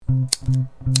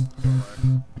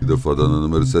Vida Fodona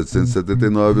número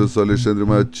 779, eu sou Alexandre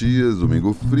Matias,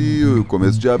 domingo frio,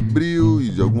 começo de abril, e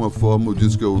de alguma forma o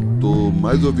disco que eu tô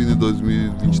mais ouvindo em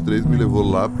 2023 me levou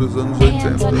lá pros anos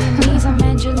 80.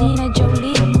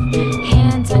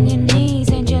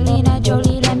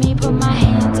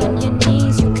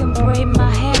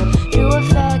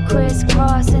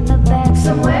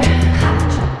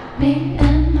 Me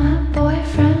and my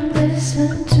boyfriend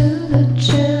listen to the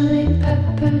Chili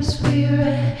Peppers. We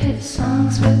write hit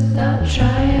songs without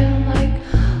trying, like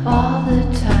all the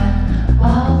time,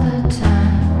 all the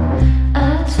time.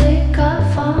 I take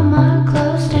off all my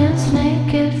clothes, dance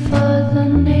naked for the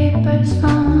neighbors.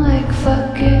 I'm like,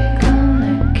 fuck it,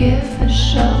 gonna give a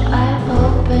show. I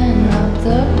open up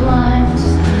the blinds.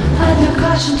 I throw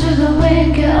caution to the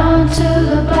wind, get onto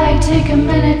the bike. Take a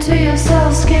minute to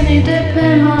yourself, skinny dip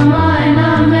in my mind.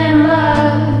 I'm in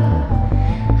love,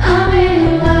 I'm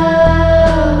in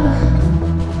love.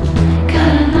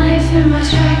 Got a knife in my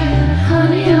jacket,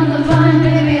 honey on the vine.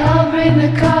 Baby, I'll bring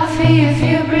the coffee if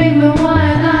you bring the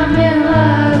wine. I'm in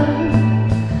love,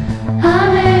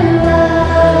 I'm in love.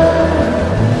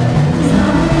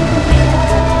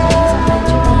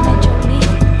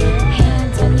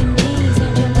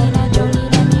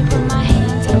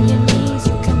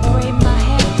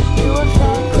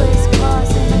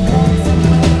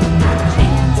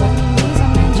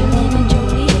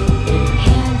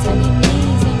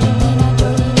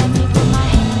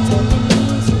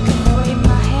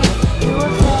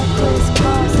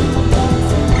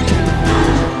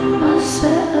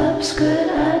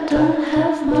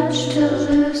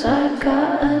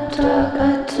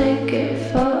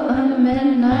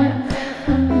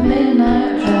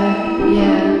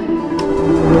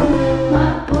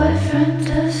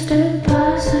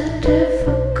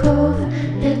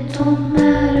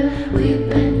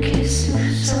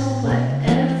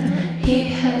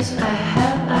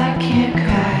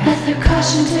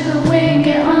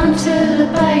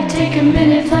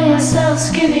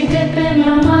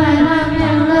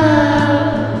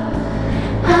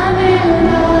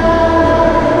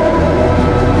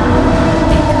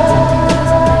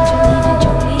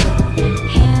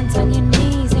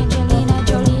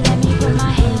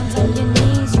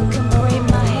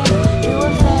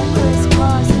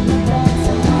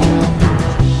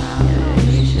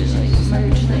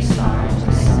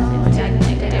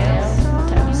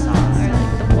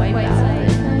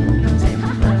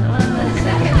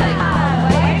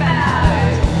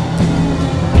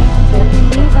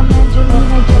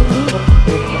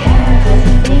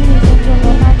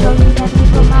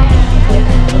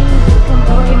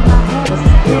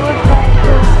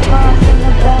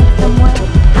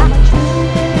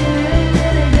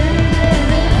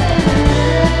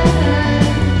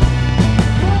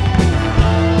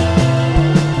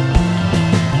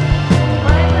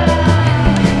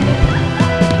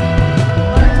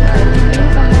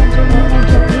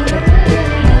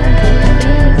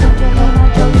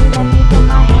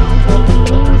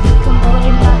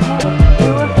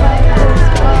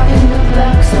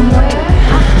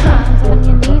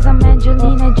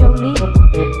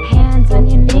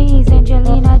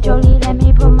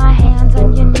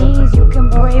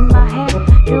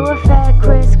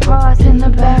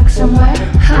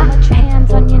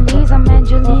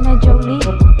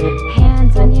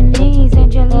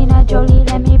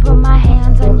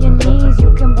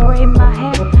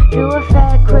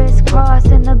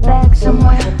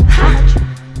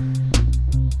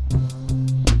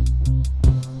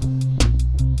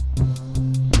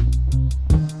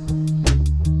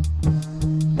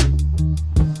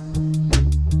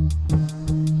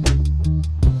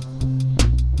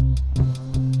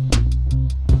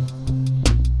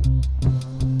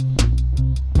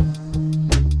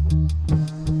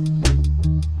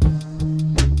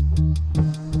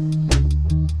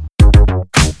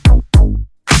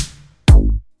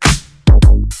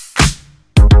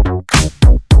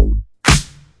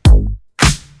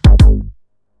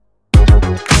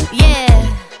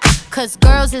 Cause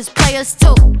girls is players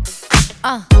too.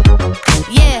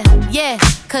 Yeah,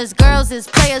 cause girls is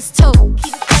players too.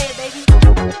 Keep it playing, baby.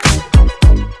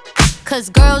 Cause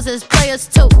girls is players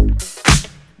too.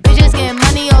 Bitches getting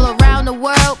money all around the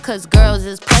world, cause girls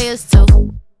is players too.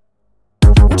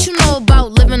 What you know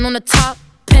about living on the top?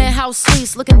 Penthouse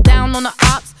suites, looking down on the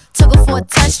ops. Took her for a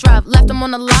test drive, left them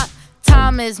on the lot.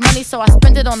 Time is money, so I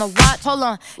spend it on a watch. Hold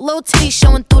on, little titty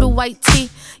showing through the white tee.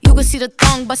 You can see the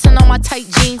thong bustin' on my tight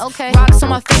jeans. Okay, rocks on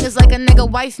my fingers like a nigga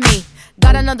wife me.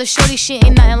 Got another shorty, she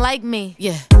ain't nothing like me.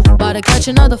 Yeah, about to catch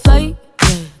another fight.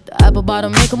 Yeah, the apple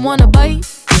bottom make him wanna bite.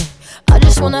 Yeah, I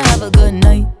just wanna have a good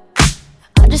night.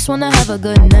 I just wanna have a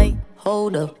good night.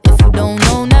 Hold up, if you don't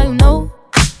know, now you know.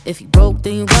 If you broke,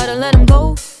 then you gotta let him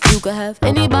go. You could have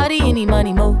anybody, any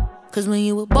money, mo. Cause when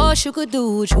you a boss, you could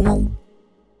do what you want.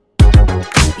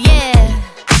 Yeah,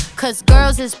 cause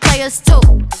girls is players too.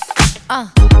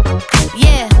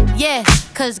 Yeah,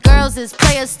 cause girls is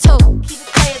players too. Keep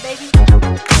it playing, baby.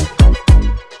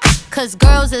 Cause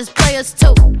girls is players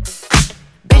too.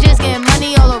 Bitches getting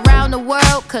money all around the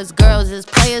world, cause girls is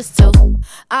players too.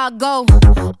 I go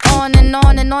on and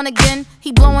on and on again.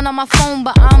 He blowing on my phone,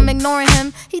 but I'm ignoring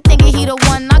him. He thinking he the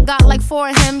one, I got like 4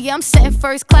 of him. Yeah, I'm sitting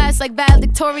first class like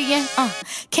valedictorian.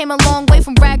 Came a long way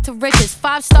from rag to riches.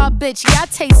 5-star bitch, yeah, I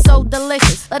taste so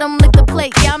delicious. Let him lick the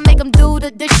plate, yeah, I make him do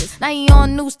the dishes. Now he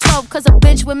on news 12, cause a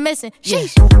bitch went missing.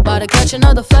 Sheesh, about to catch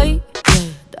another flight. Yeah,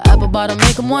 the apple bottom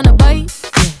make him wanna bite.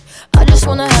 Yeah, I just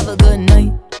wanna have a good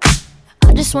night.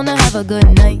 I just wanna have a good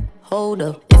night. Hold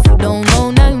up, if you don't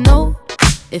know, now you know.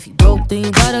 If you broke, then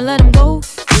you gotta let him go.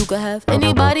 You could have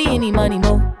anybody, any money,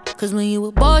 mo. Cause when you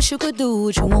a boss, you could do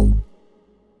what you want.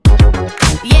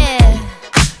 Yeah,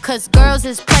 cause girls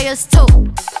is players too.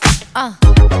 And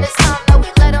it's time that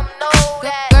we let them know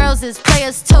that girls is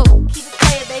players too. Keep it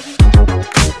playing, baby.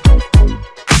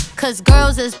 Cause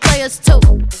girls is players too.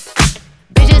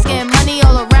 Bitches getting money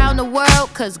all around the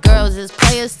world, cause girls is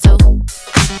players too.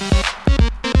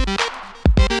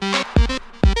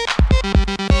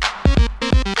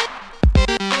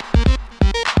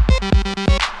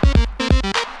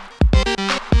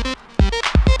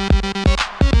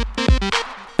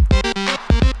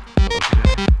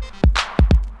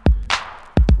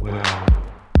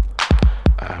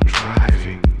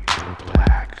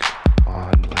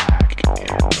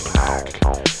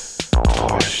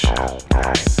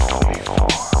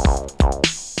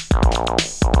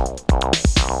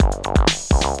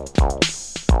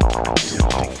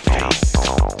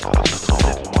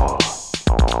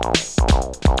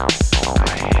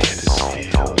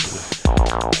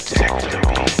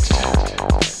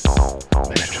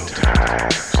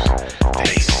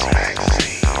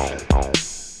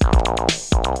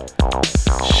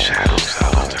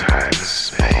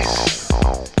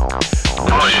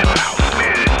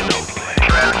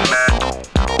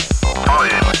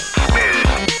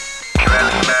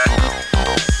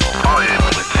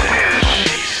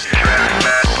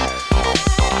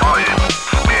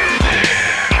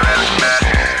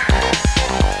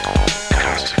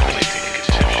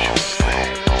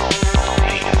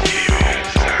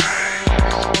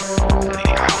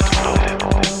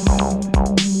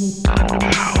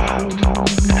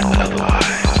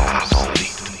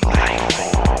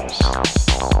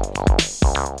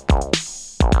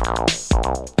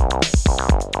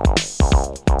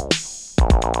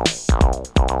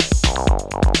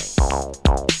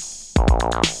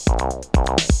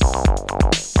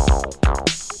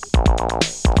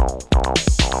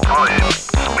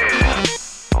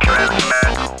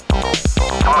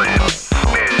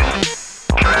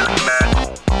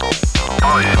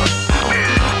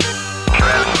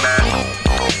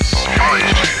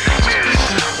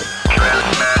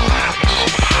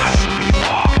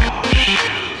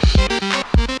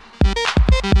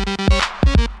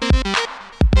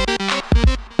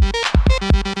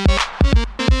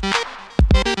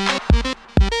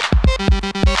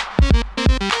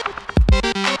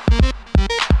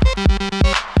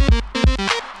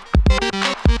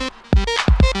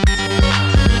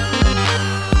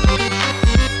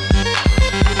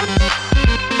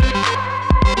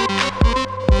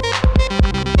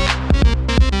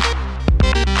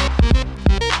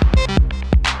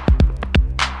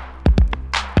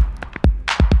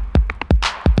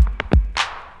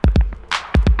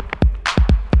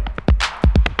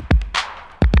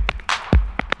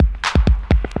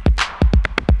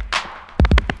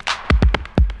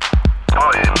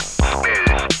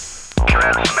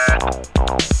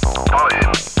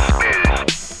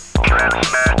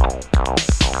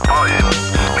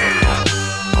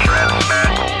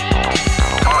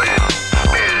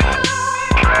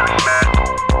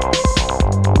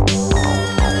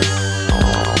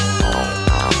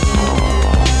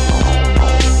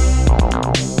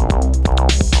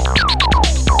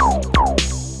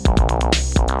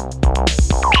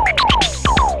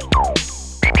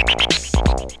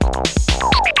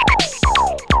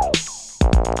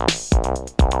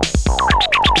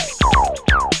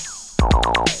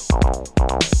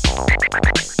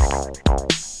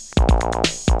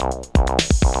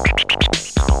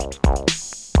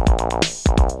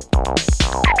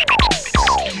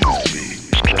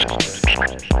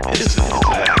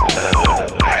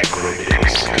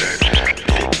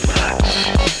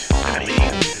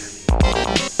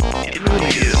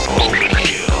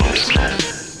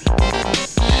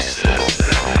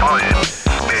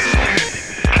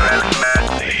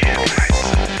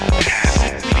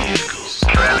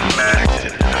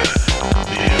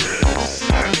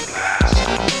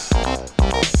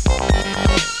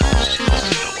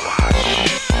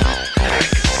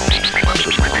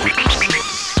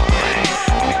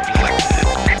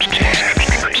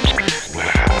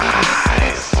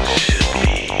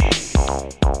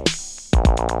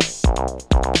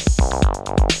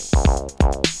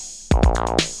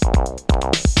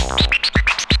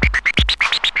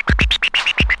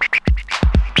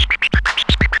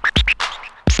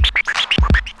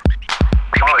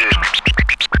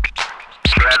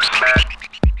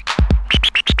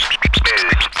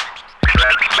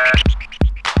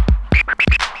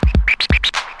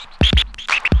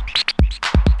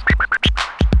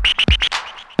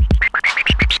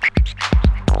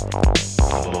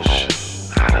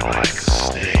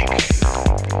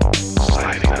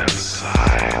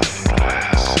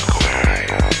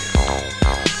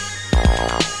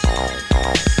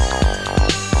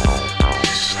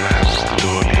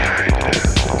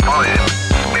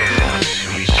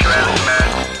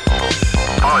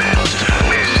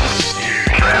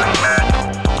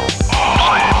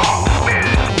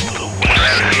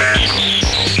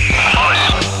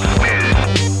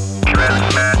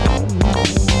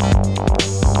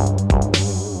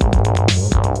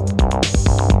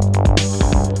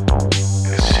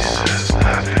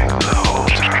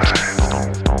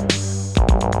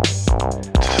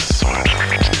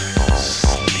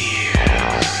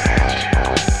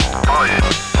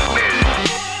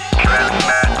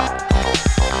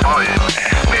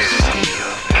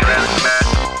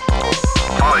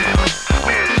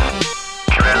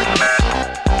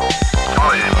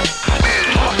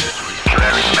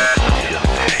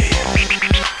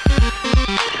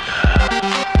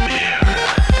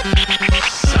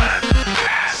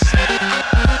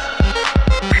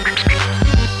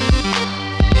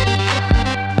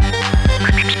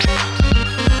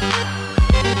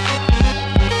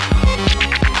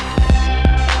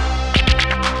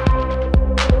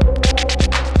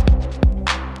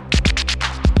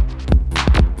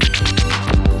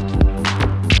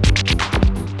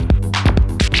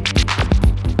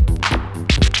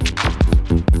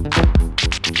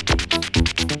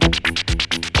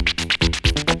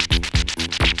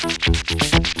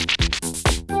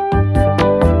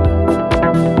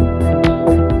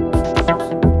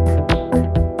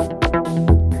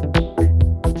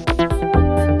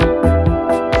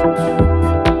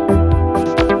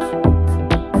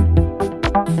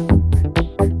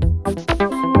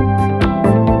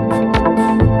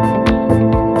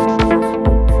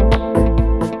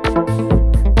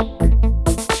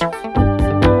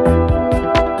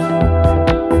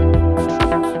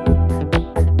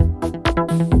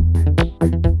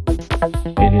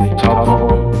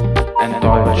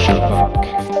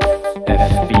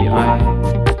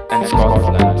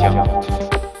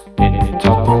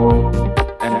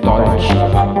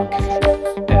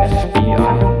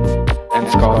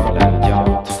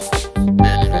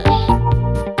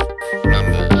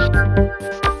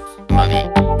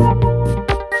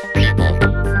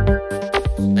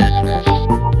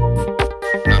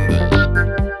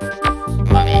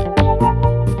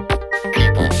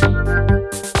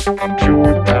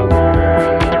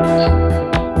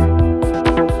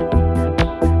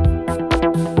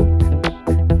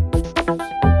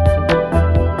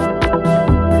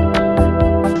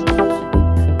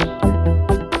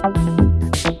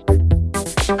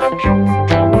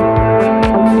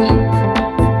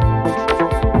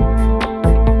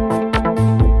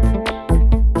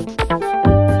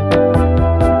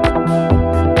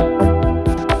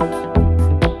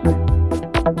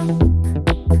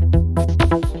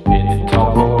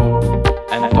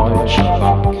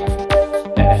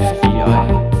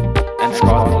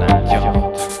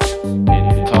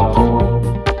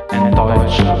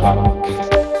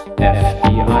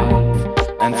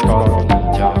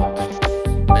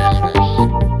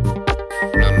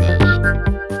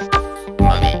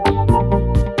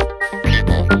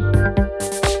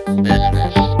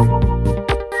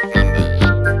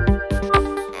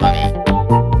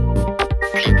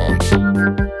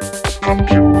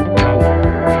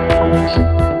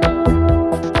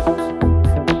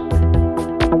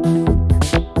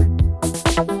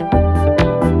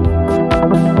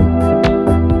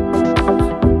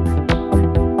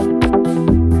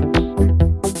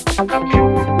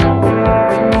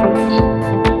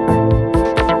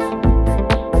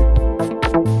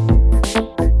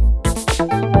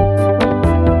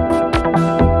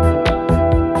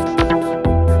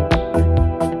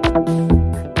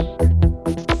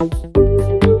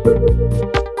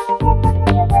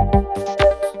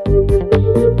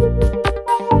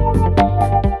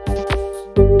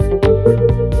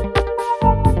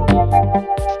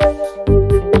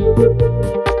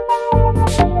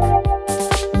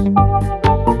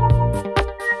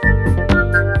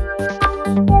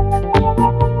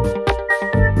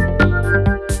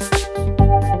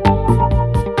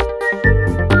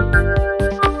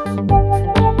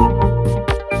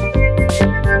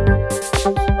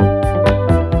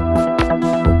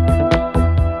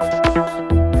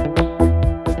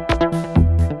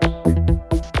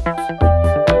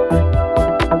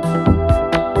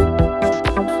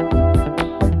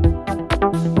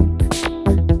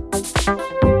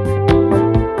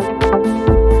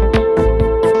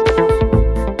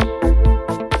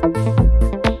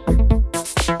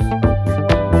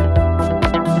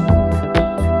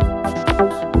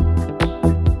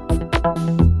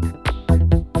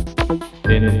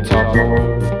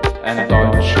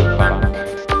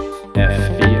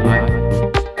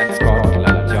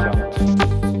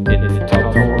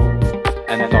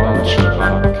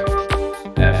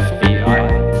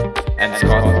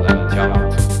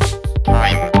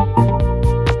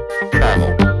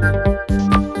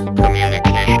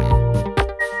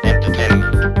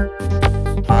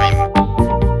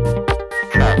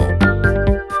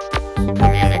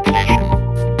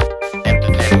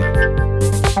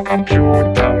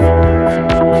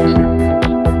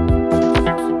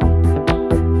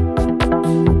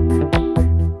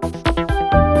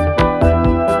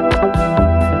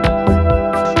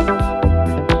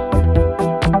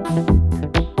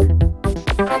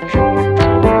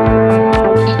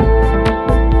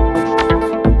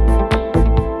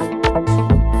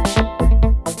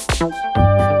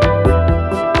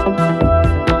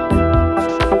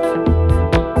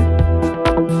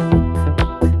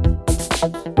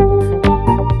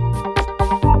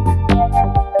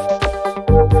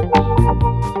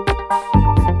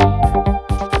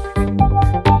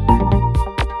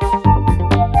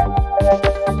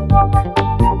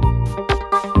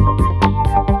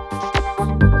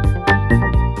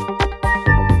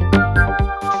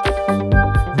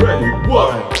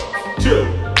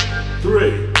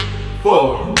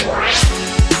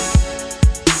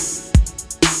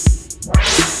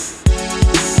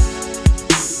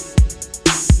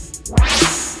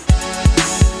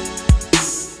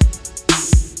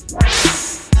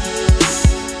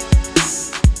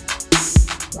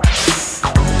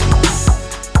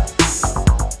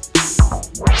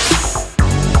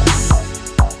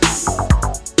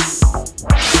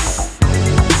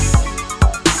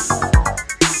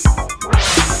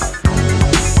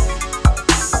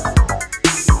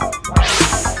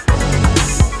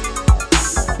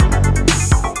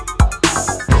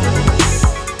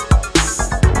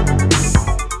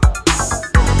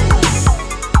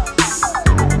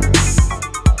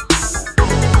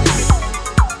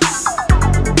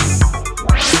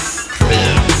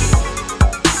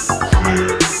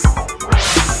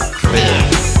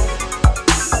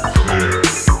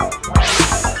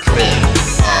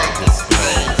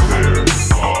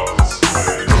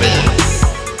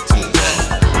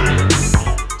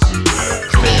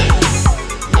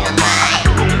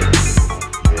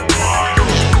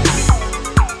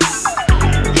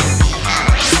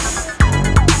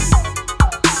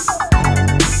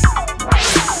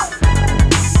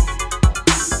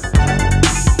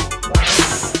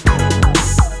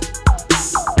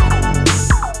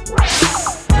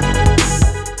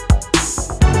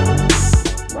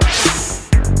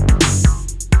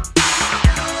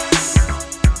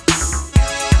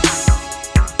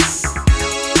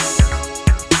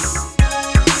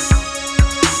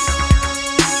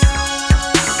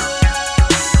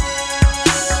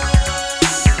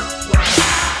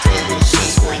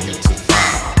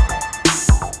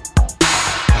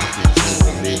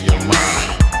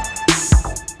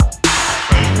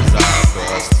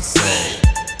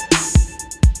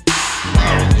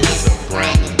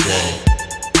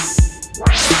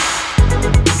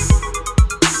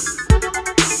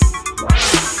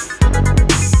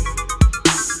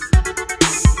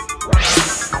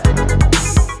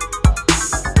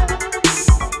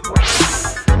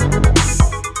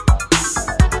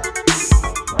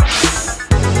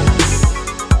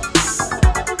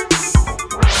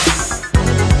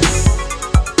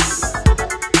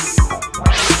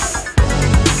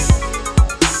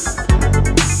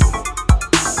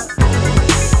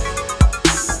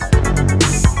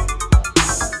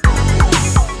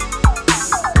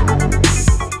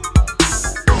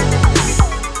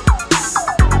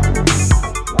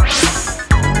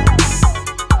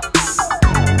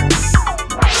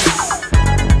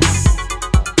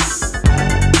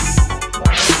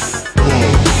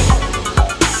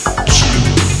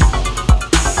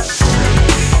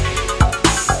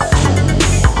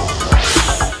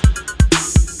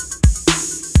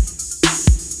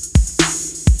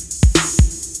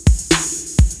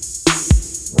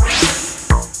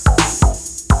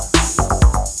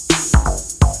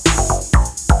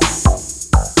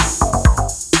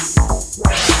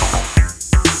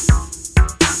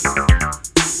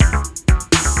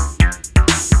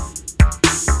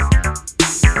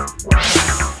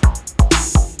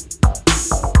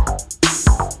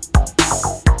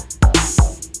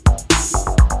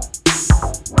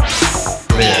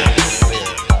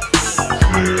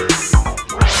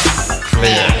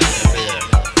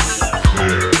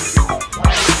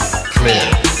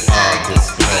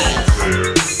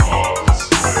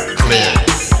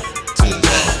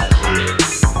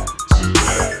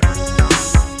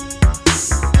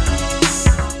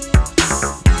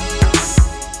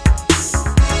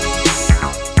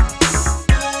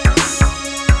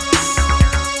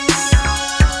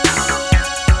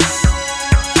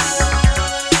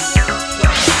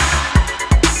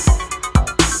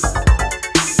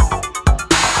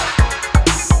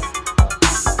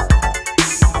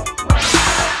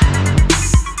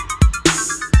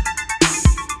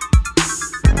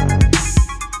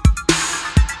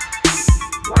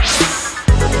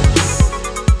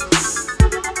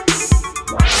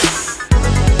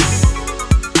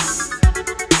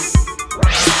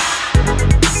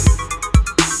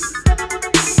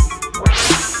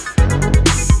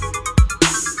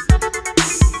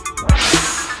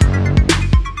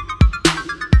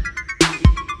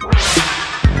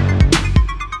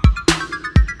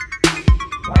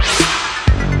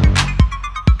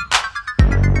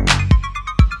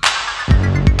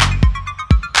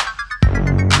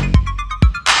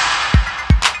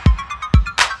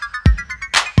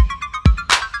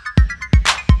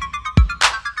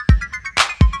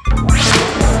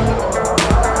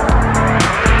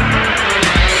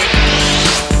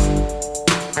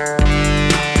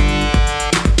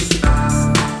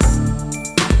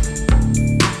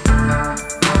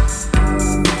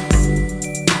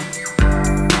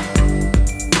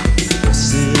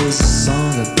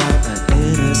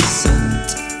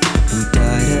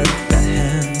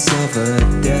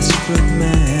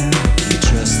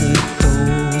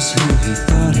 those who he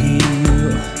thought he knew.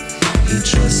 He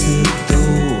trusted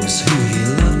those who he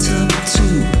looked up to.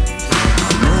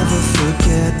 I'll never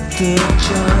forget the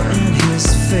joy in his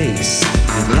face.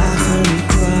 He'd laugh and he'd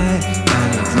cry, and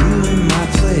he'd ruin my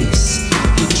place.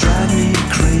 He'd drive me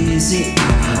crazy,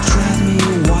 he'd drive me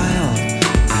wild.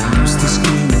 He used to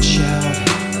scream and shout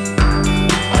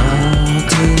all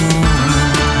day long.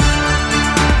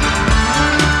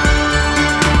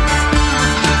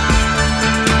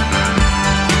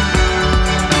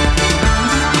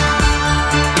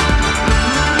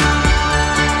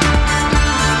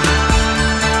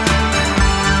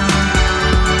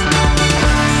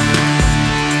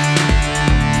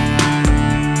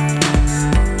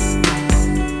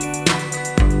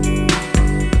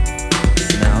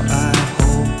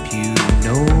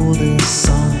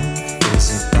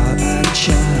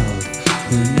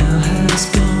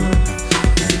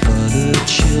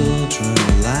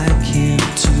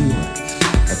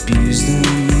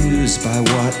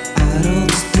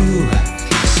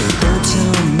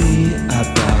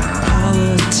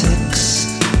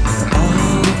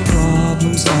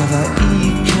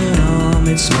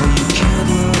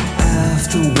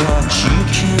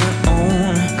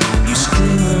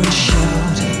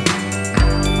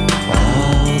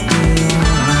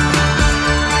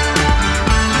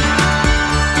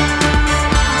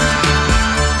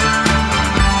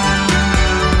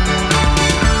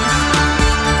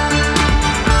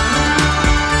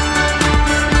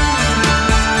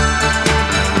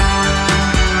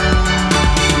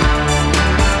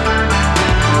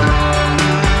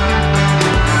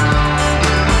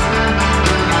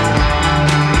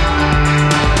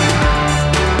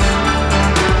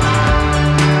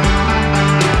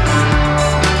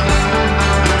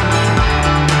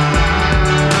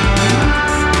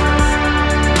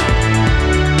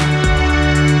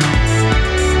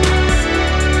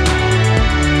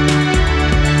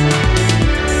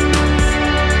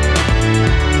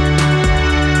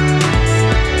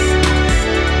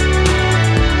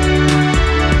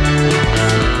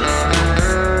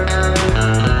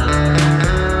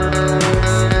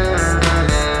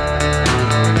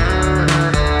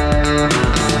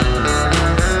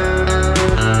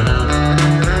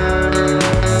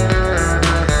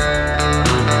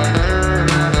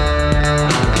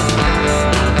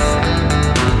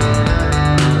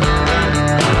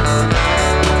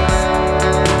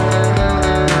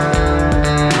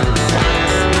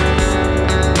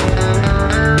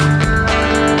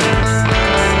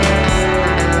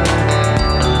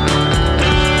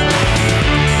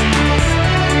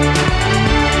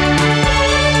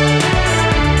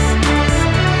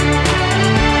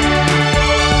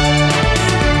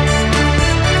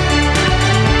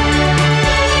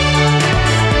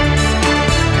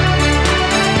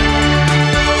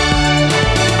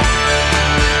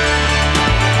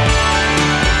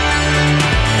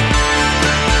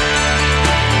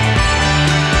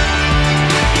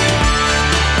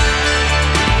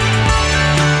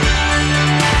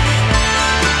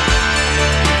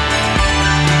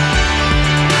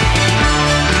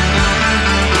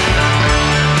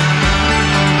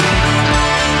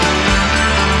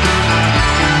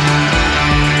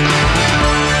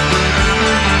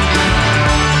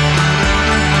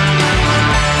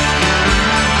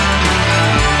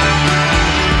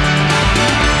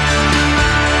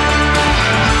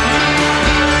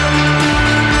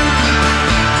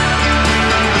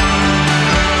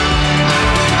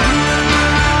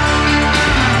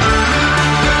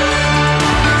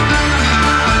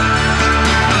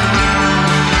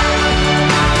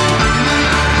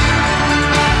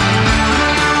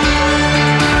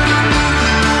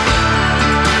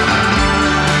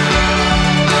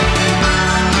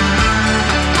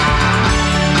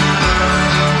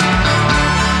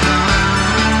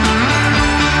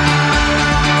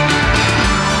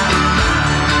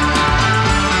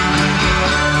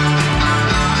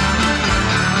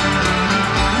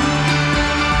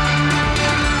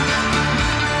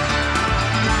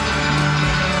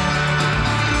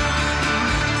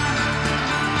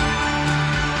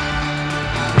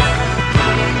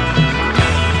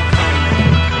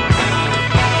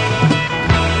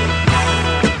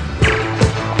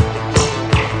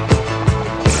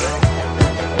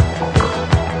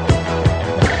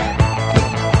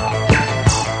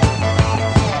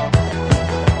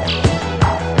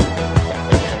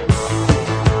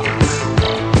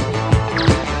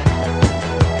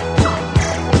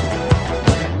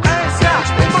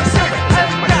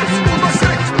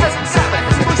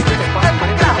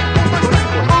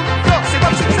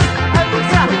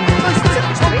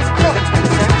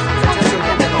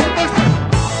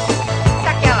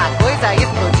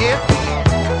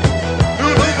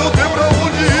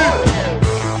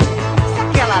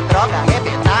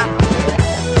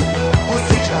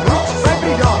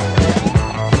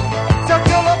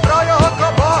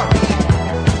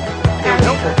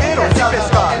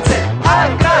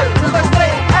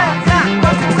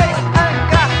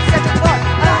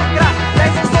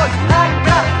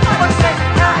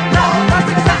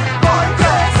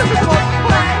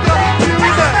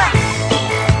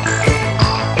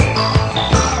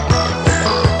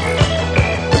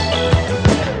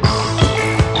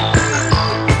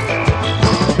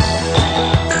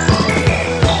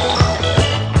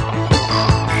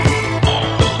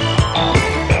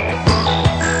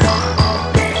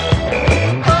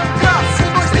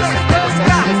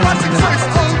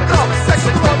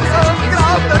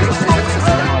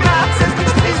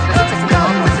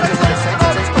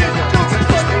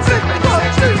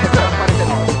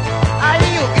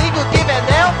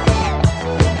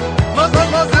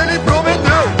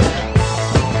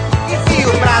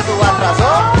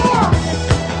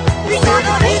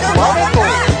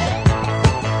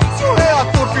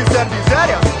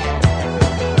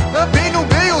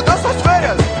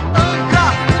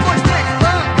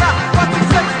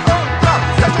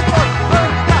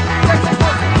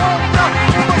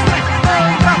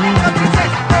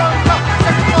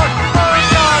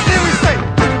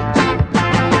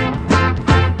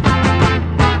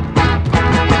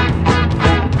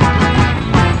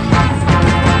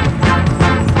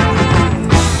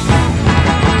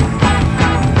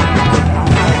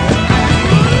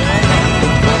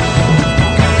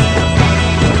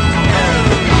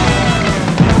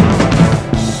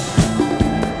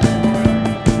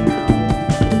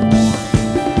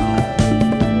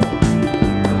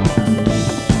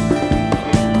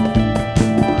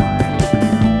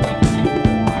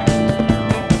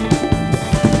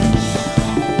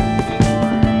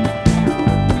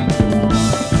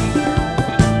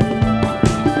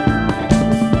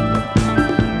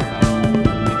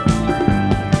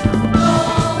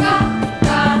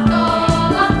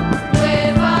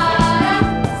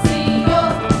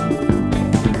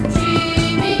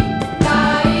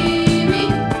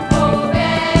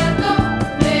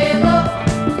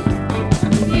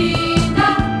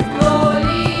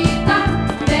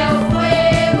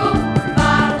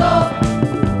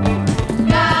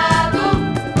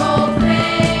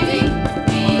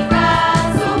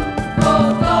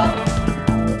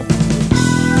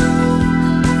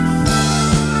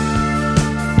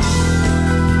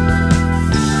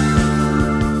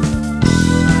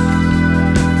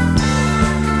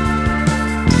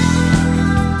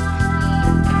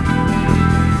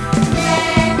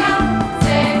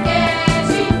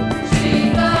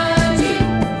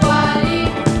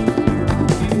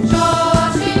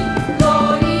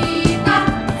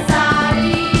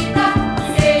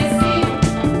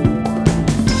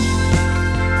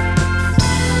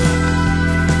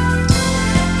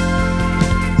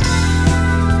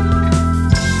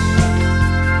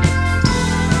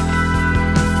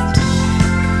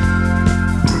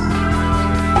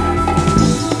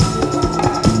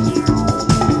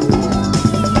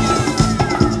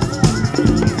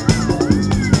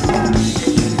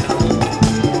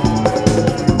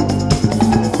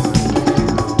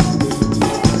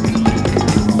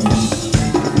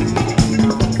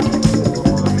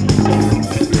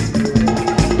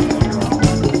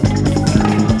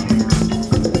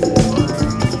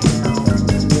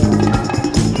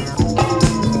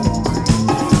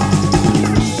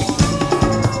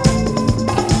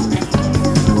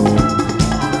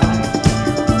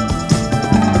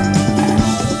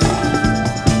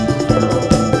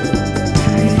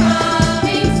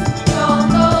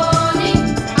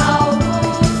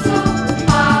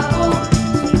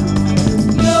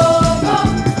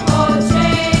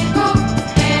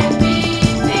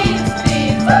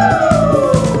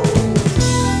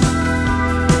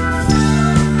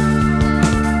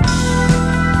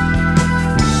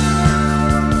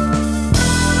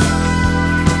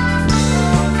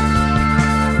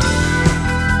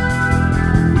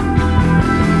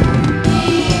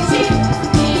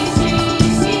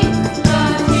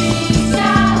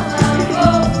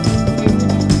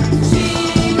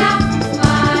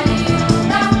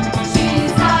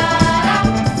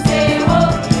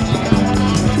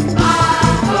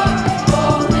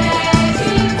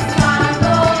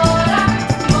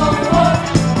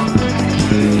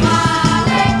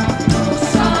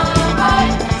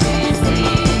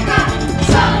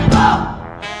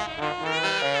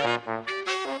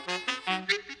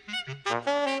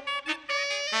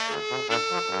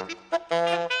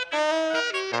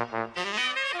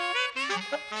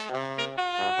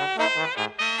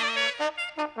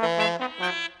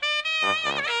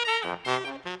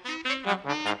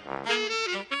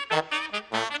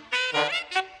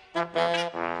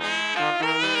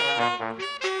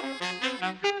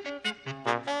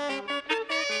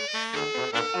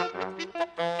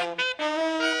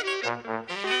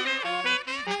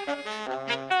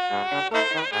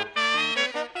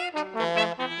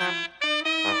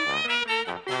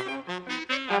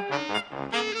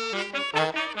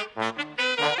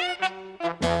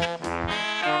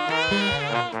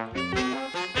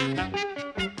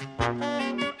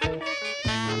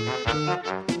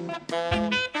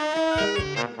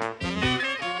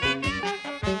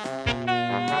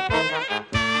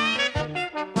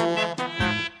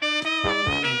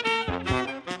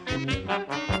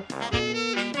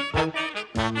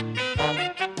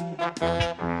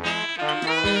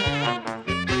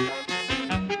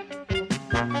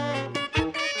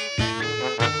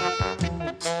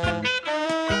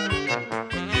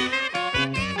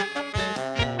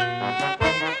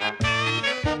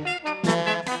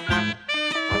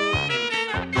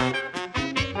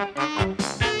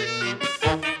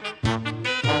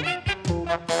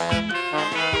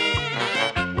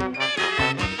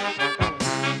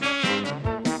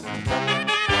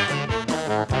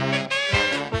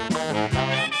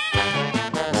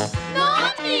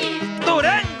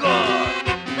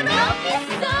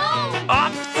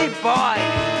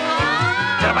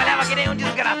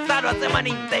 semana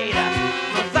inteira.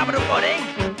 No sábado, porém,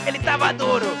 ele tava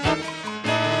duro.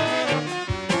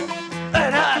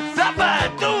 Era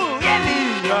sábado e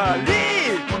ele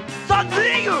ali,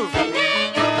 sozinho, sem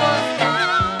nenhum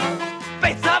tostão,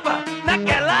 pensava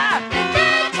naquela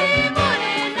verdade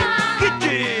morena que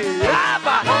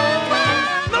tirava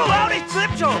no Aura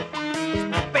Inception.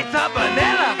 Pensava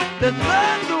nela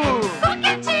dançando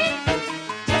foguete,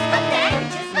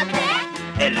 discoteca.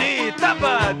 Ele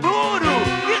tava duro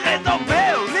e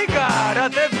resolveu ligar a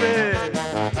TV.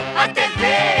 A TV,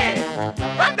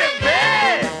 A TV!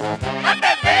 A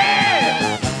TV!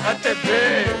 A TV!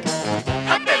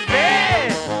 A TV!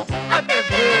 A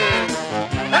TV!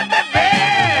 A TV!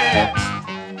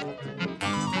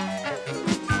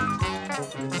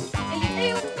 ele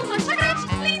viu uma chacrete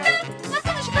linda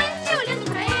nascendo gigante olhando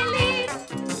pra ele,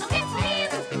 sorrindo.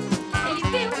 Ele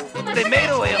viu uma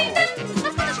Primeiro chacrete erro, linda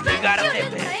nascendo gigante ligar a olhando TV.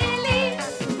 pra ele,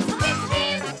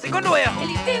 sorrindo. Segundo erro,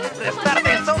 Ele viu prestar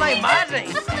atenção na imagem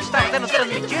que está sendo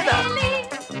transmitida.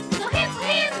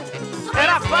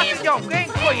 Era a face de alguém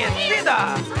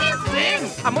conhecida.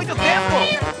 Sim, há muito tempo.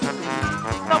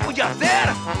 Não podia ser.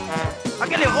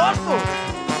 Aquele rosto,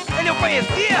 ele o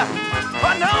conhecia.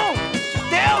 Oh não,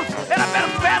 Deus, era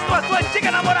Perpétua, sua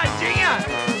antiga namoradinha.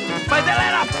 Mas ela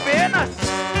era apenas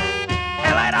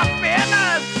Ela era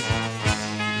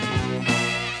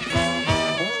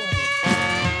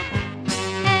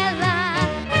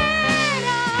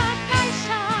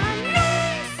caixa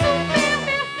num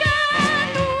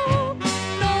supermercado.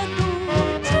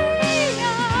 Todo dia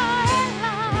ela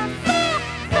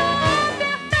só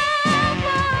apertava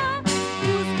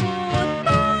os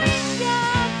botões que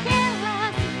aquelas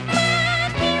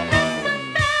máquinas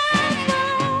cantavam.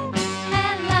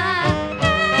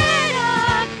 Ela era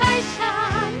caixa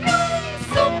num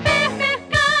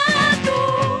supermercado.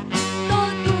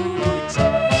 Todo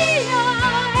dia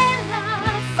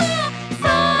ela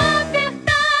só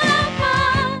apertava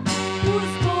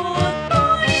os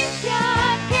botões que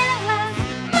aquelas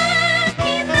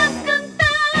máquinas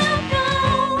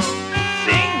cantavam.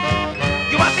 Sim,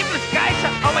 de uma simples caixa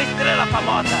a uma estrela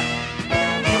famosa.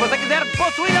 Se você quiser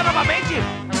possuí-la novamente,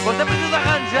 você precisa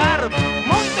arranjar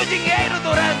muito dinheiro,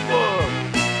 Durango.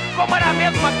 Como era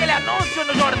mesmo aquele anúncio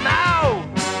no jornal?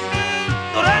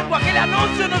 Durango, aquele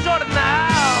anúncio no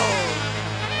jornal.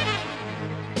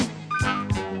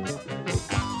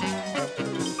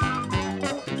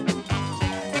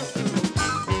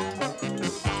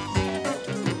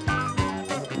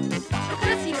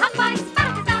 Procura-se rapaz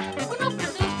para testar o novo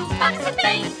produto, paga-se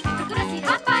bem. Procura-se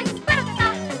rapaz para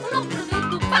testar o novo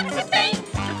produto, paga-se bem.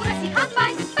 Procura-se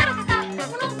rapaz para testar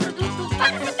o novo produto,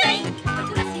 paga-se bem.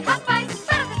 Procura-se rapaz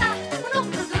para testar o novo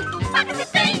produto, paga-se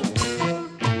bem.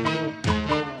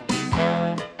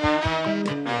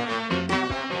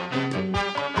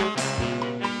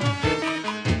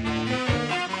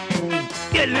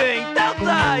 Ele então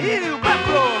saiu pra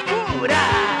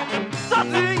procurar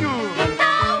sozinho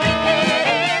Tal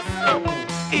endereço,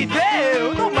 e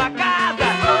deu numa casa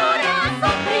escura,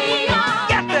 sombria,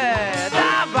 que até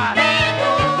dava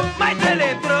medo, mas ele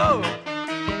entrou.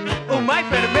 Uma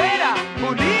enfermeira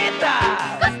bonita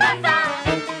gostosa.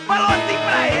 falou assim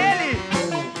pra ele: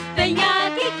 Venha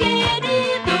aqui,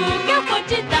 querido, que eu vou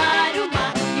te dar o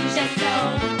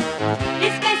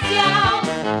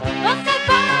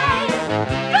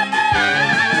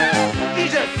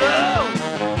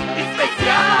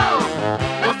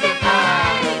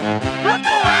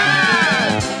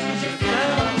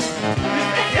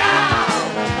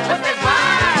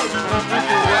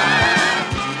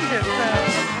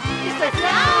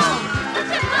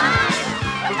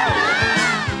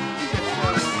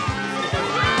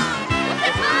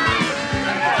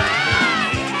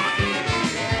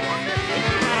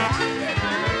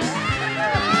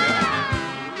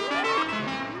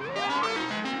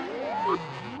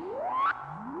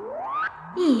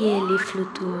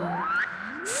flutuou.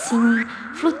 Sim,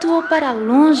 flutuou para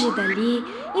longe dali,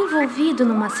 envolvido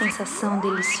numa sensação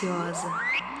deliciosa.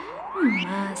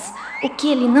 Mas o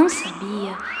que ele não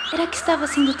sabia era que estava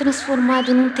sendo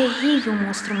transformado num terrível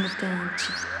monstro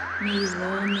mutante, meio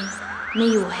homem,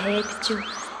 meio réptil,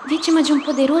 vítima de um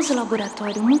poderoso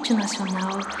laboratório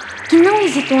multinacional que não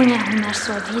hesitou em arruinar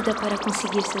sua vida para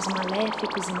conseguir seus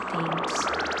maléficos intentos.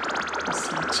 Os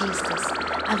cientistas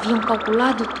haviam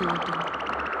calculado tudo,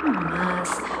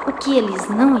 mas o que eles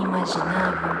não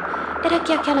imaginavam era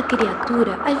que aquela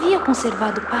criatura havia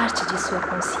conservado parte de sua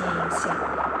consciência.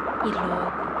 E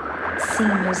logo, sim,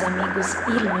 meus amigos,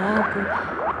 e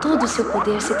logo, todo o seu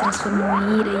poder se transformou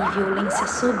em ira e violência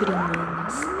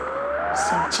sobre-humanas. Os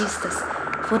cientistas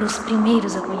foram os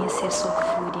primeiros a conhecer sua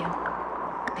fúria.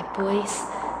 Depois,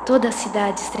 toda a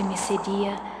cidade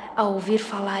estremeceria ao ouvir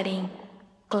falar em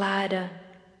Clara,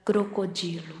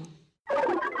 Crocodilo.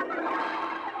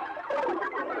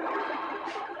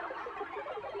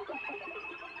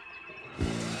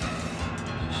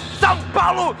 São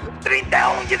Paulo,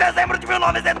 31 de dezembro de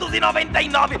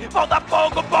 1999. Falta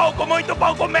pouco, muito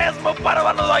pouco mesmo para o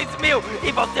ano 2000.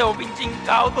 E você, ouvinte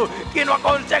incauto, que no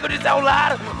aconchego de seu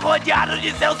lar, rodeado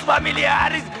de seus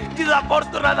familiares,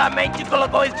 desafortunadamente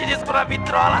colocou este disco na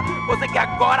vitrola. Você que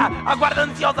agora aguarda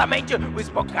ansiosamente o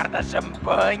espocar da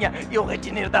champanha e o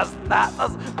retinir das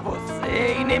taças.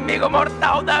 Você, inimigo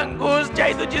mortal da angústia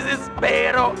e do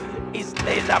desespero,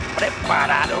 esteja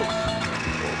preparado.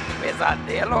 O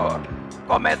pesadelo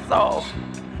começou.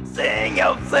 Sim,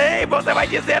 eu sei, você vai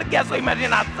dizer que é sua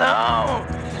imaginação,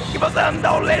 que você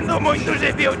andou lendo muito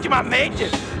gibi ultimamente.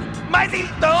 Mas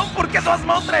então, por que suas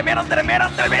mãos tremeram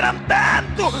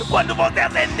tanto quando você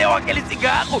acendeu aquele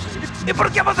cigarro? E por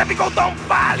que você ficou tão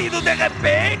pálido de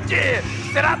repente?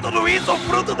 Será tudo isso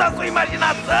fruto da sua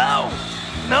imaginação?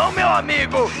 Não, meu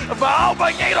amigo, vá ao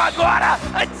banheiro agora,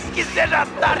 antes que seja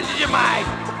tarde demais.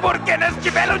 Porque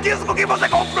neste velho disco que você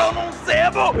comprou num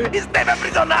sebo, esteve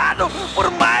aprisionado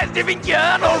por mais de 20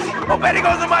 anos o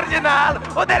perigoso marginal,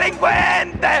 o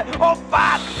delinquente, o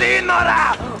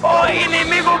fascínora, o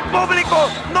inimigo público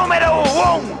número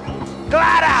 1,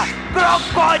 Clara,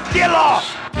 Crocodilo!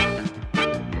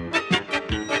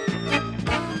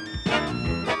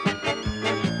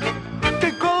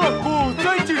 Quem cala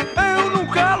consente, eu não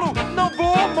calo, não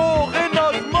vou morrer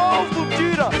nas mãos do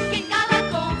tira. Quem cala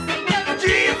consente, eu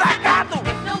Desacato!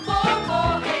 não vou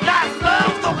morrer. Nas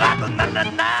mãos do rato,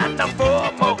 não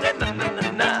vou morrer,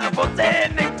 não. Você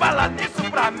nem fala disso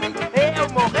pra mim, eu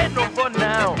morrer não vou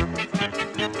não.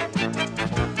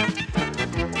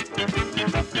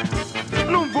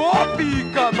 Não vou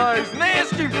ficar mais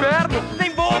neste inferno,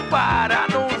 Nem vou parar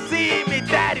num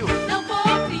cemitério, Não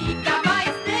vou ficar mais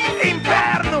nesse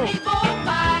inferno, nem vou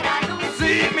parar no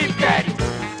cemitério.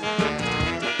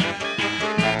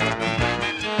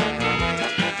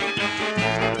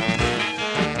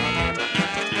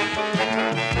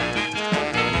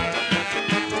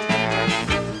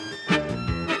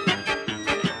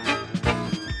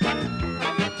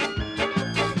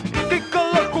 quem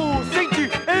cala consente,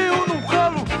 eu não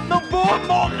calo, não vou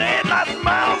Morrer nas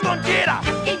mãos de um tira,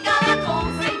 Quem cala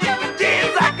consente, eu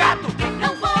desacato.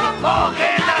 não vou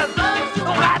Morrer nas mãos mãos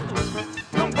do rato,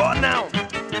 não vou não.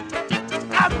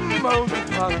 As mãos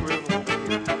do rato eu não vou.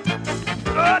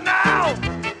 Oh,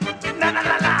 não!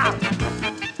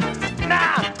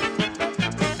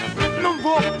 Não! Não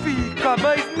vou ficar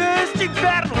mais neste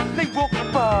inferno, nem vou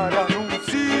parar num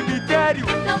cemitério.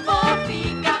 Não vou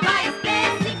ficar mais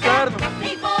nesse inferno,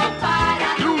 nem vou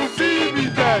parar no Num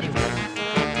cemitério.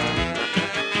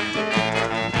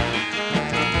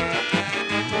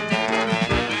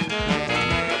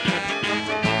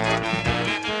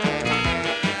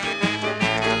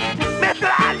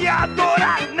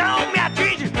 Metralhadora não me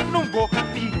atinge! Não vou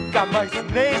ficar mais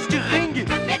neste ringue.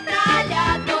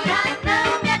 Metralhadora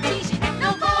não me atinge,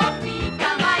 não vou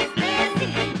ficar mais nesse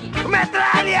ringue.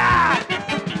 Metralha!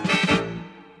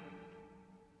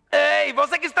 Ei,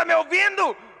 você que está me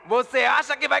ouvindo? Você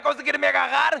acha que vai conseguir me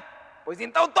agarrar? Pois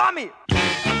então tome!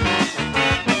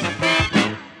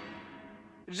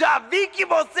 Já vi que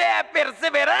você é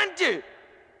perseverante!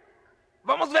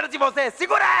 Vamos ver se você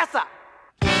segura essa!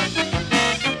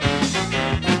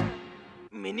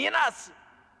 Meninas,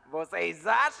 vocês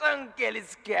acham que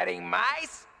eles querem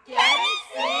mais? Querem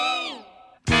sim!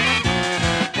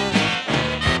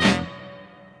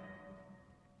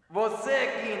 Você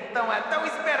que então é tão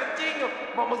espertinho,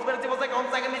 vamos ver se você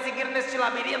consegue me seguir neste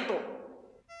labirinto.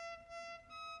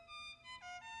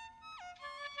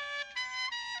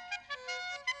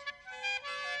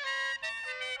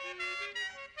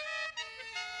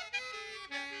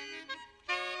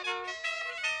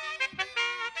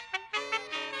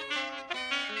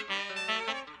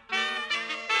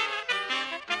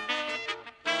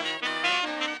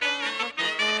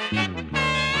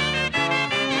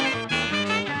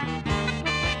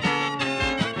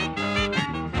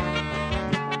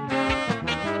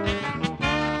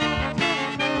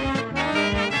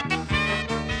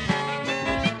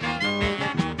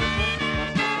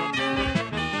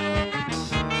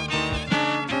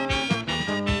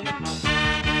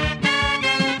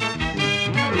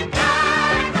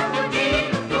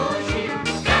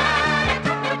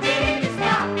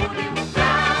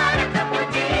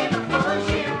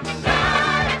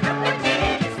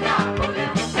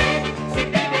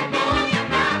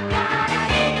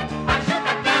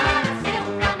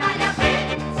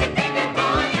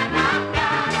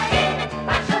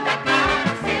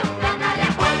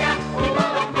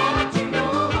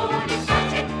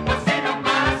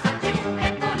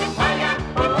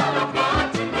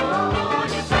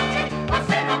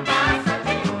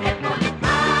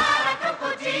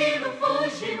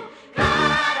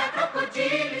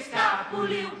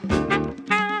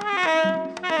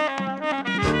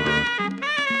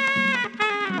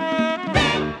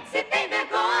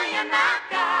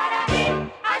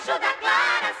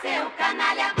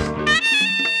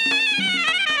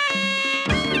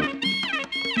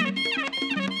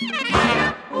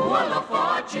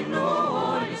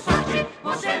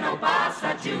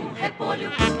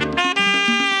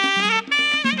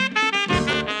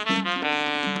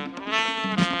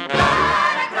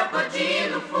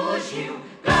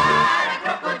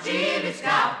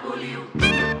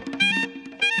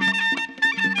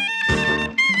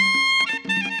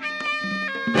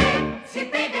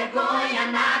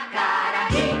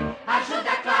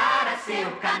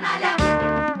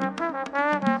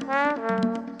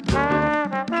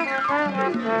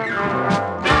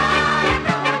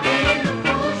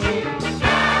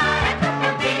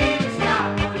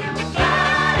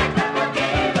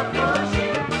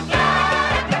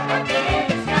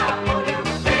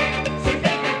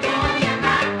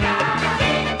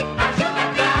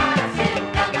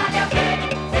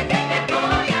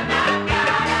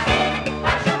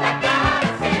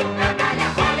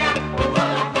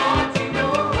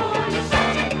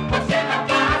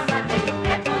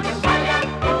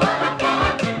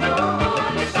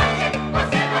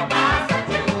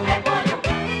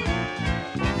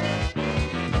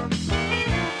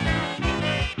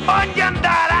 Onde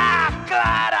andará,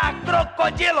 Clara,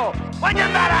 Crocodilo? Onde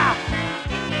andará?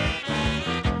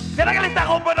 Será que ela está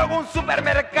roubando algum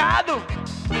supermercado?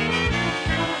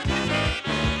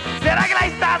 Será que ela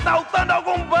está assaltando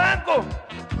algum banco?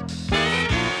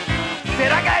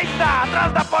 Será que ela está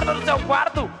atrás da porta do seu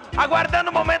quarto, aguardando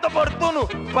o momento oportuno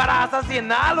para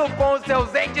assassiná-lo com os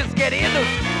seus entes queridos?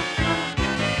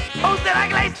 Ou será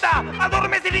que ela está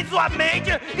adormecida em sua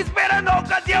mente, esperando a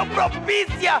ocasião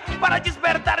propícia para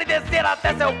despertar e descer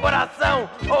até seu coração?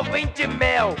 Ouvinte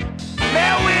meu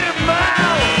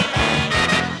irmão!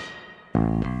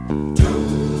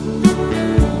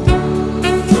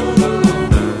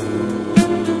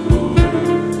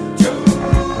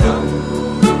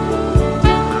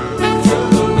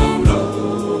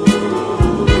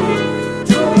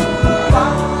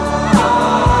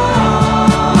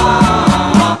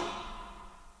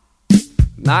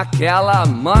 Naquela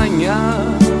manhã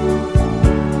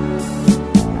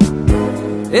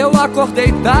eu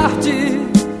acordei tarde,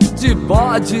 de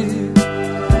bode,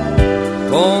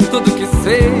 com tudo que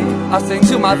sei,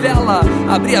 acendi uma vela,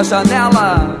 abri a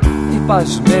janela e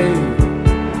pasmei.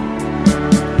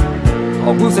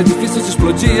 Alguns edifícios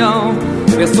explodiam,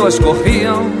 pessoas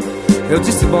corriam, eu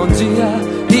disse bom dia,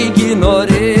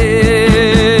 ignorei.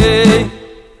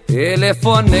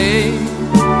 Telefonei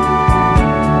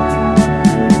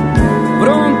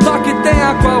pra um toque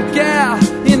tenha qualquer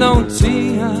e não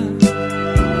tinha.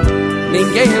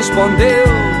 Ninguém respondeu,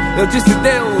 eu disse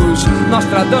Deus,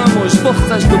 Nostradamus,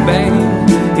 forças do bem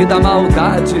e da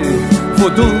maldade,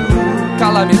 voodoo,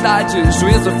 calamidade,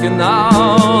 juízo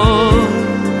final.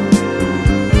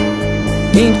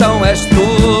 Então és tu.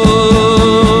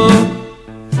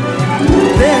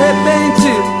 De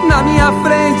repente, na minha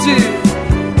frente,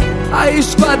 a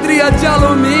esquadria de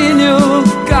alumínio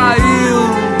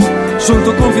caiu.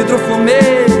 Junto com vidro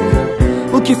fumê,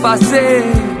 o que fazer?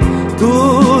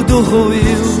 Tudo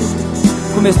ruiu.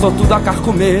 Começou tudo a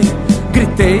carcomer.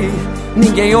 Gritei,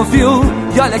 ninguém ouviu.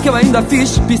 E olha que eu ainda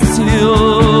fiz psiu.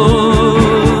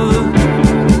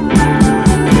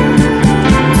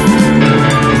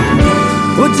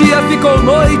 O dia ficou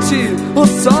noite, o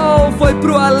sol foi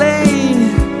pro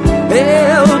além.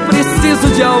 Eu preciso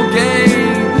de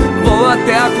alguém. Vou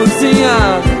até a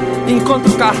cozinha,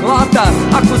 encontro Carlota,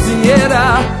 a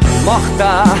cozinheira,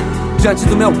 morta diante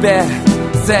do meu pé.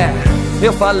 Zé,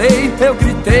 Eu falei, eu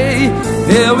gritei,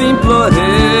 eu implorei.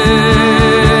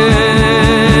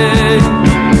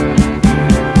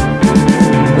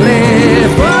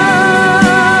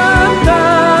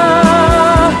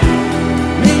 Levanta,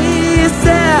 me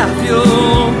serve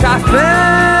um café,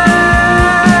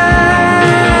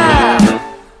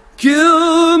 que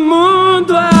o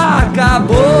mundo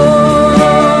acabou.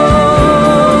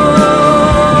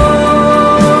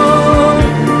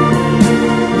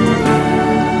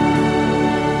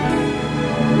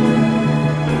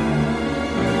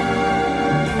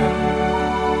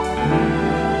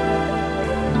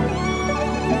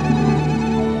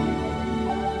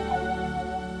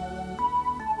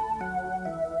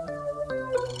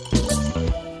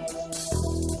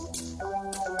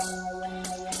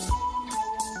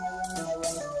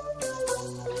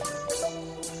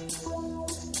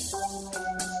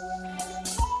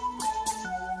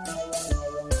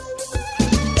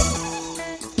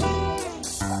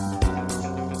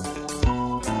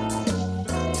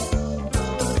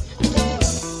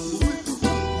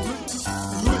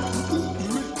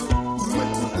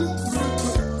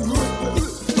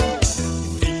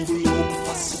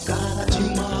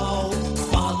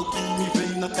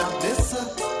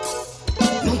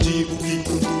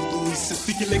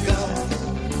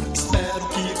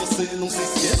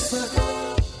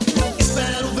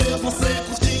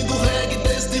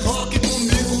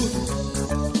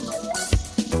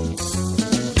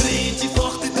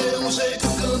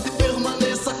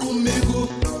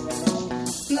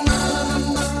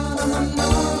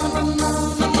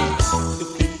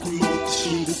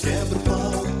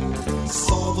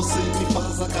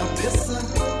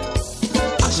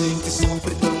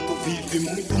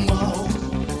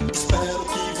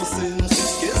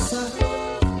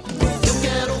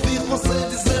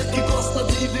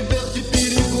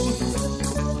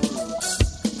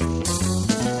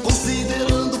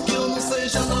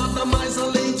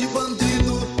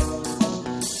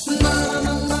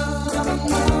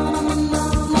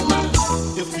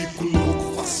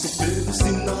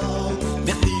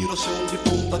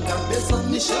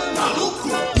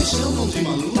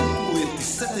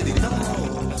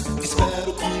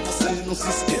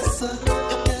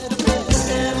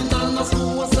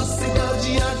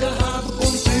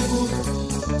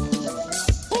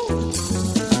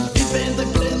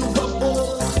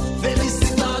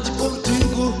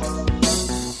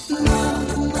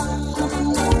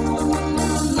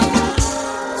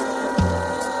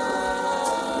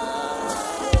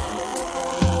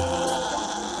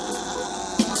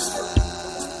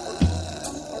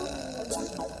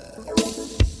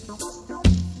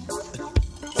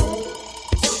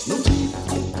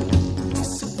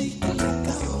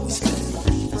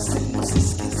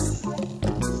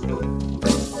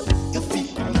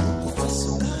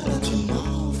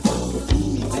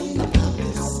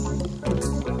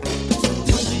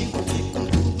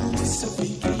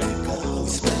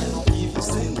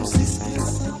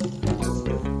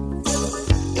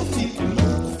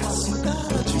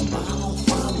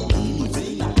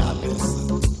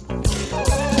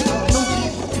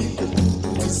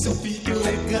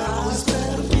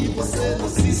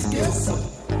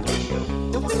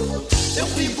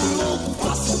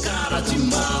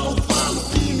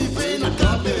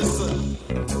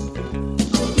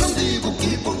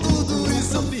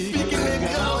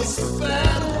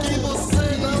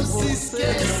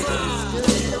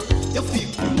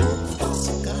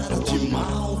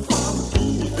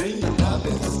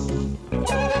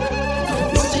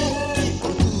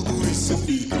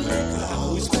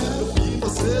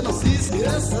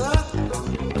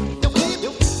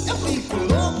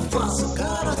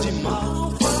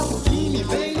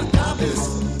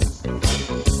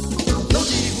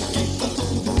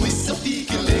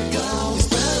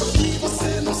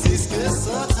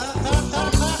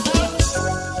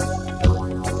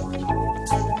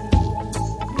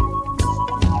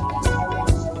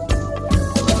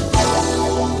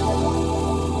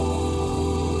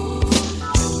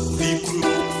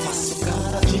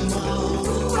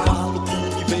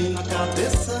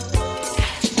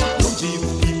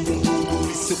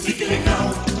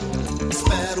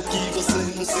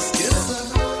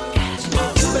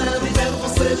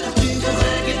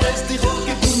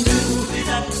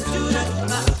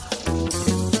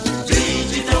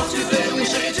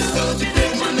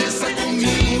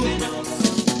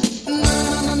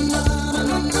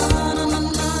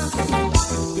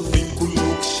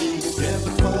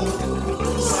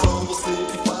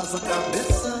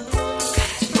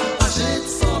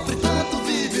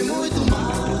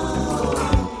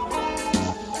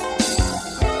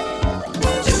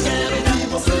 Eu quero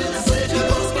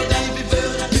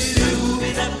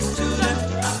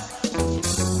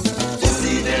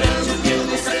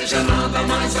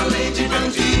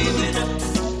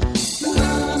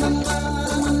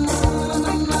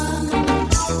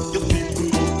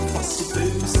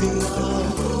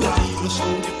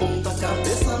chão de ponta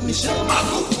cabeça. Me chamam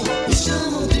maluco, me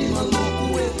chamam de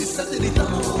maluco, etc e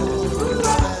tal.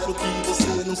 Espero que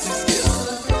você não se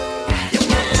esqueça. Eu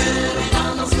quero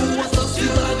estar nas ruas da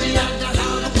cidade,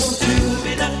 agarrado contigo,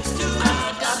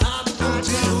 agarrado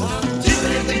contigo, de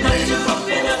preto e mais de vapor.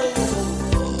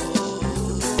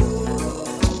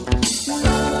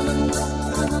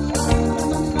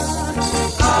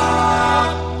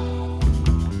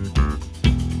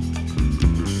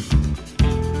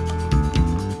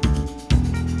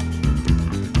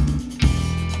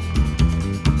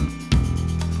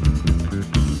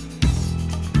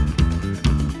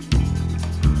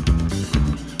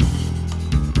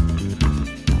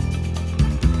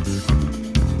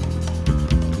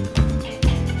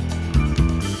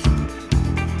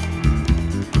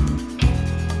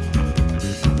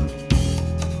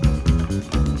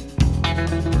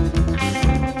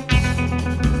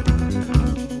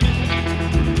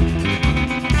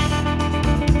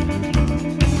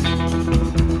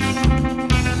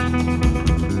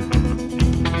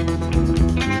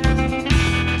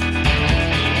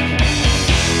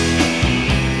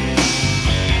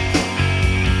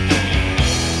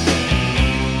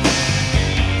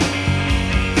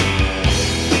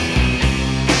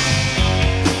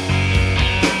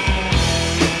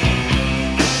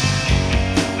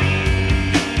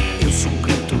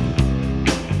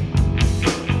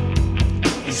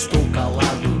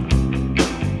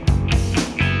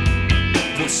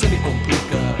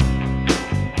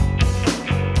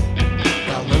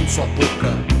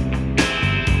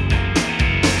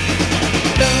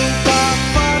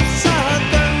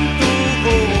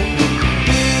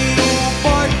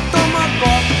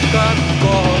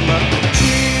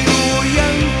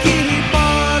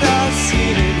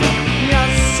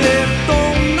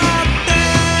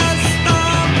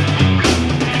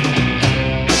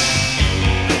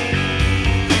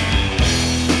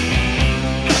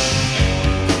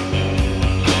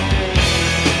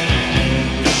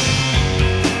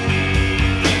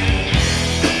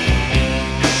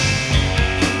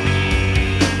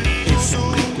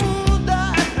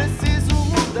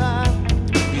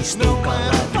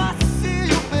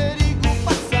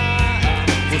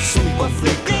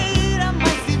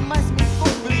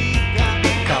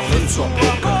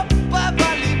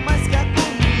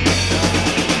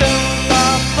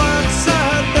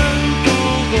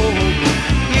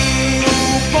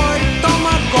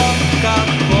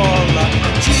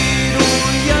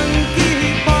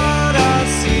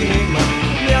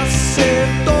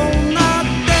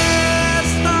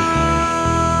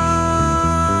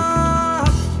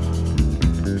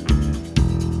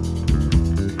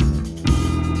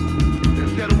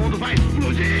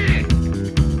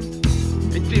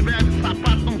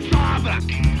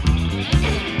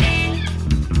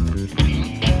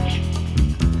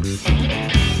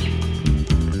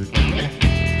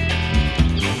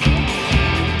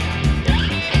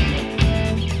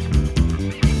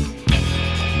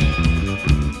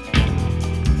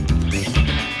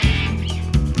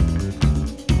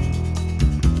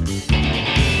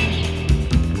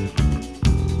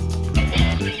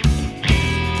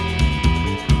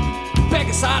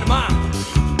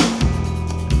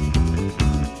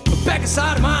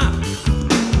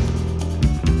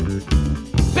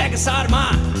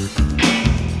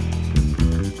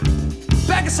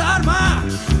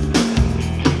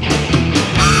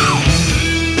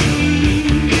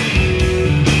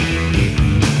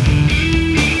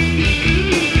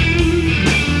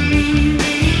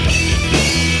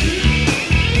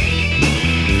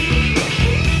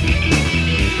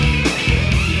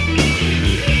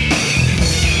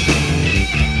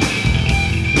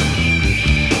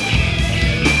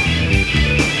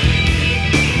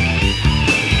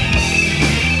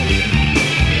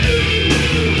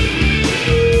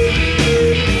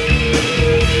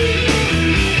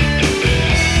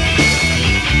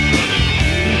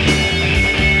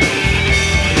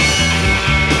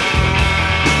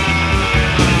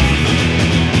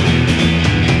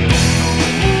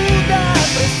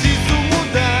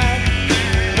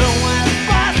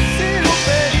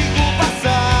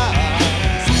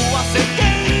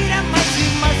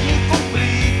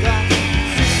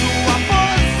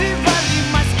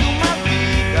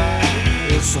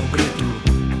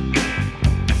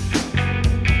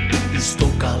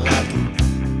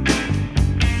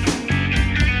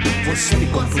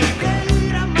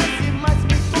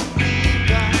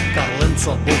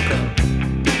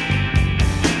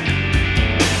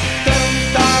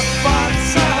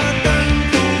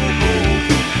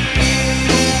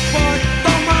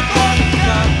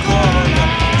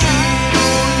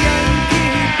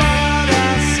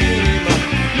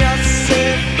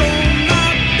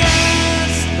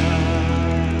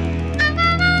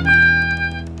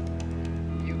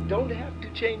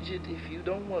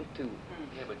 want to.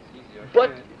 Yeah, but it's easier.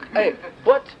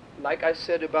 But like I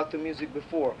said about the music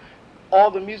before, all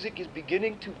the music is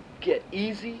beginning to get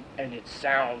easy, and it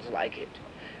sounds like it.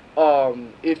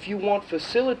 If you want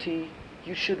facility,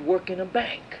 you should work in a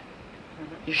bank.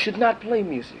 You should not play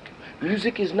music.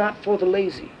 Music is not for the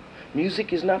lazy.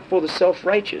 Music is not for the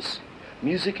self-righteous.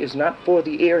 Music is not for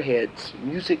the airheads.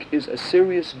 Music is a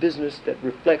serious business that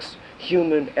reflects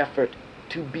human effort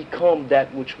to become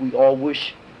that which we all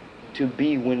wish to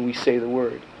be when we say the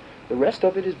word. The rest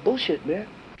of it is bullshit, man.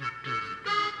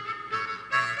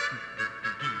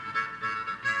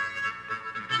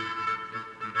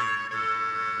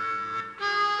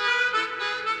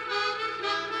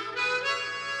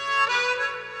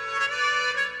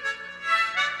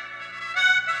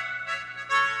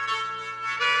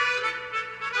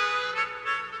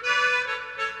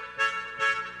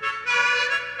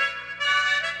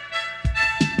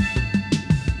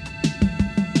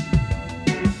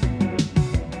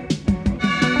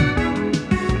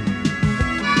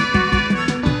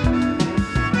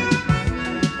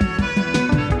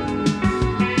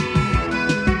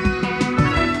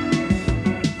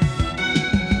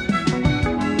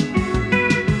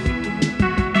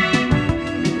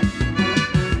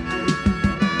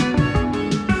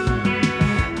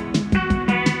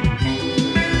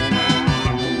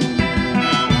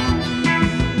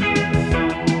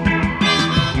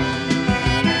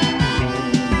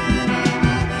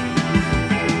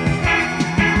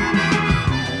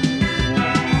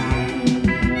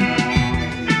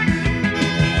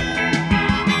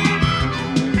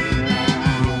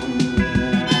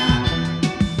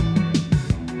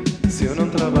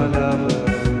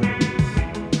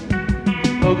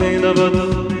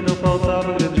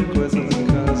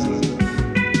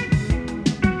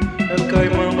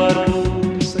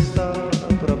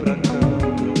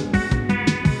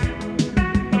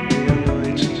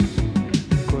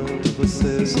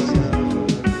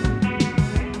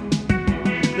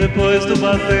 Depois do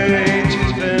batente,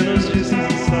 Vênus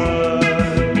descansar.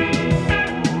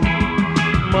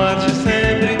 Marte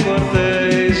sempre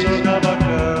cortês, jogava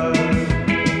cartas.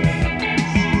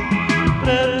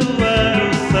 Preto era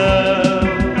o céu,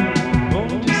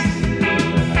 onde se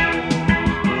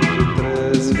onde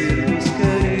três filhos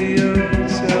queriam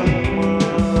se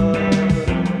arrumar.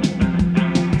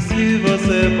 Se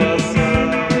você passar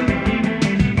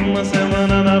uma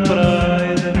semana na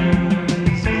praia,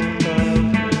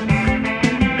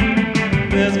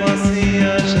 mesmo assim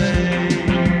a gente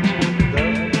dá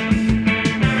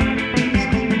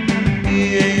e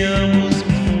em ambos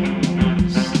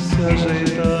mundos se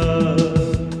ajeitar.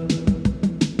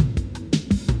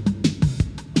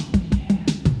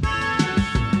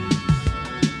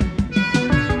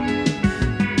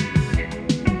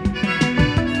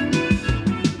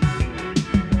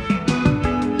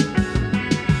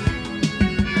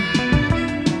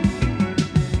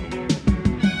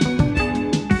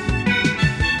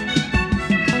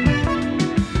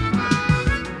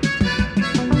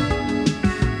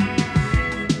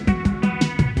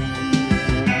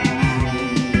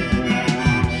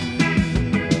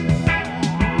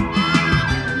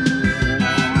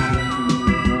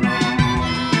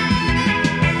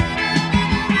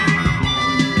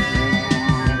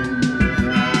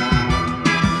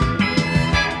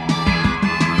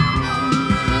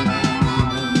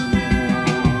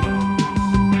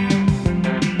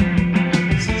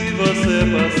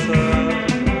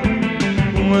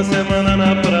 Uma semana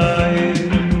na praia,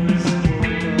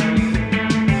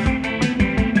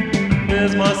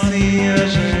 mesmo assim a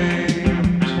gente